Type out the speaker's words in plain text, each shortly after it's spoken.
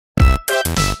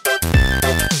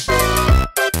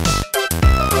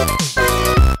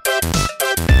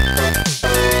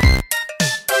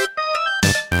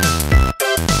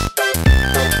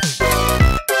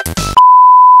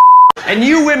And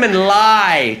you women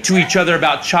lie to each other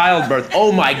about childbirth.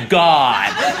 Oh my God.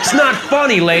 It's not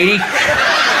funny, lady.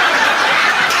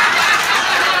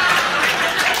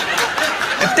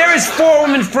 If there is 4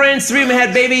 women friends, 3 of them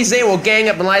had babies, they will gang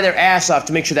up and lie their ass off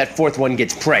to make sure that 4th one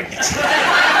gets pregnant.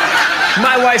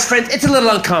 My wife's friends, it's a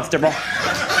little uncomfortable.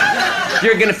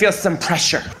 You're gonna feel some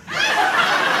pressure.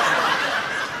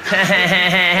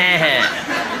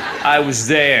 I was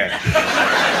there.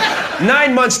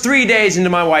 9 months, 3 days into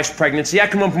my wife's pregnancy, I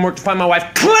come home from work to find my wife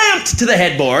clamped to the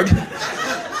headboard.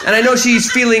 And I know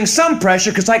she's feeling some pressure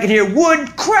because I can hear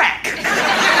wood crack.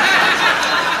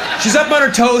 She's up on her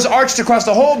toes, arched across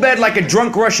the whole bed like a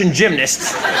drunk Russian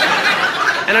gymnast.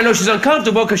 And I know she's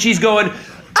uncomfortable because she's going,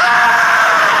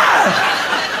 ah!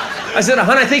 I said,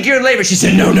 hon, I think you're in labor. She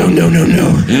said, no.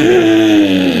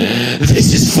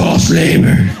 This is false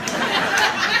labor.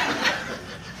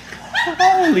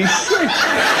 Holy shit.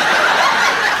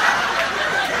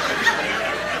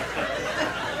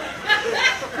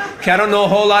 Okay, I don't know a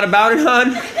whole lot about it,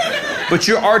 hon, but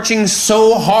you're arching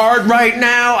so hard right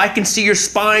now, I can see your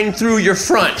spine through your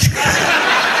front.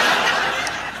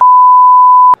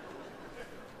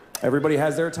 Everybody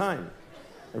has their time.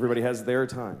 Everybody has their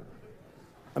time.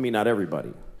 I mean, not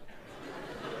everybody.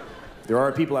 There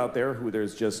are people out there who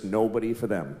there's just nobody for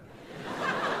them.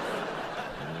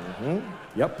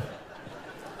 Yep.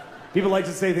 People like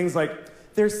to say things like,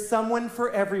 there's someone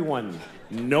for everyone.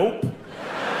 Nope.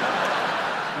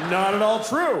 Not at all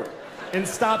true. And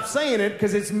stop saying it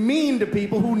because it's mean to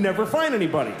people who never find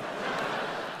anybody.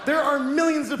 There are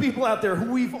millions of people out there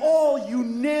who we've all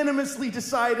unanimously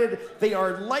decided they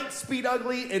are light speed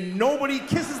ugly and nobody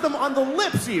kisses them on the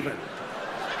lips even.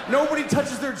 Nobody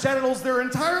touches their genitals their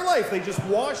entire life. They just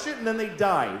wash it and then they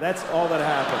die. That's all that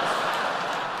happens.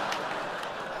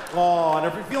 Oh, and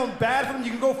if you're feeling bad for them, you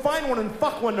can go find one and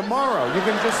fuck one tomorrow. You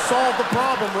can just solve the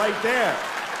problem right there.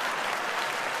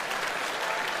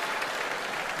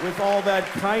 With all that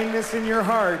kindness in your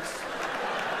heart.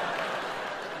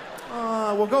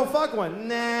 Oh, well, go fuck one.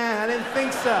 Nah, I didn't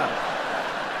think so.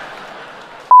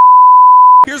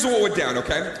 Here's what went down,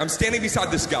 okay? I'm standing beside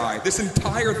this guy. This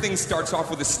entire thing starts off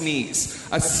with a sneeze.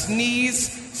 A sneeze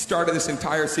started this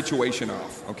entire situation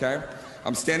off, okay?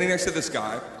 I'm standing next to this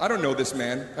guy. I don't know this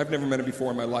man. I've never met him before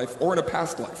in my life or in a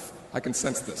past life. I can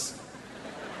sense this.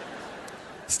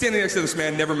 Standing next to this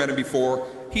man, never met him before.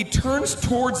 He turns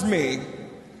towards me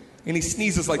and he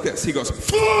sneezes like this. He goes,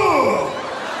 "Fuh!"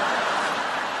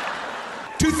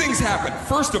 Two things happened.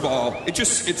 First of all, it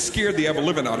scared the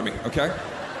ever-living out of me, okay?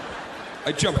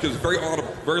 I jumped because it was very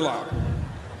audible, very loud.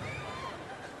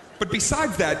 But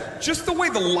besides that, just the way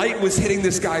the light was hitting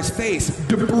this guy's face,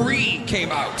 debris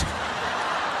came out.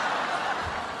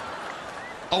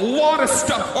 A lot of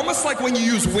stuff, almost like when you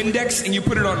use Windex and you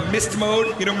put it on mist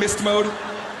mode, you know, mist mode?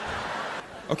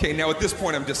 Okay, now at this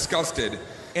point I'm disgusted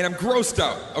and I'm grossed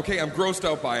out, okay? I'm grossed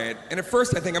out by it. And at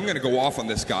first I think I'm gonna go off on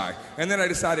this guy. And then I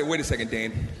decided, wait a second,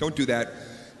 Dane, don't do that.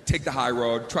 Take the high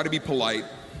road, try to be polite.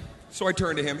 So I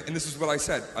turned to him and this is what I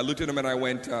said. I looked at him and I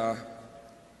went,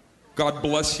 God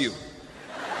bless you.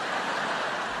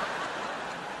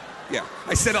 Yeah,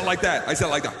 I said it like that. I said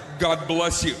it like that. God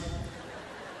bless you.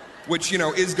 Which, you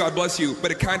know, is God bless you,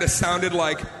 but it kind of sounded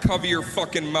like cover your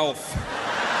fucking mouth.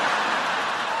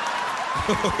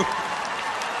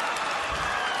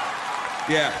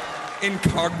 Yeah,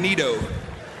 incognito.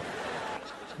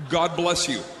 God bless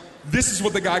you. This is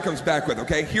what the guy comes back with,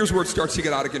 okay? Here's where it starts to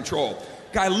get out of control.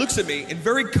 Guy looks at me and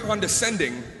very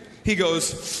condescending, he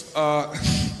goes,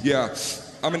 yeah,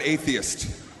 I'm an atheist.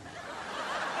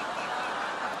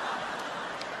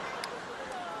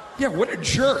 Yeah, what a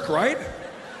jerk, right?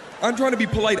 I'm trying to be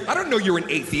polite. I don't know you're an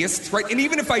atheist, right? And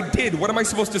even if I did, what am I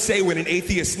supposed to say when an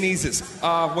atheist sneezes?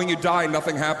 When you die,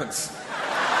 nothing happens.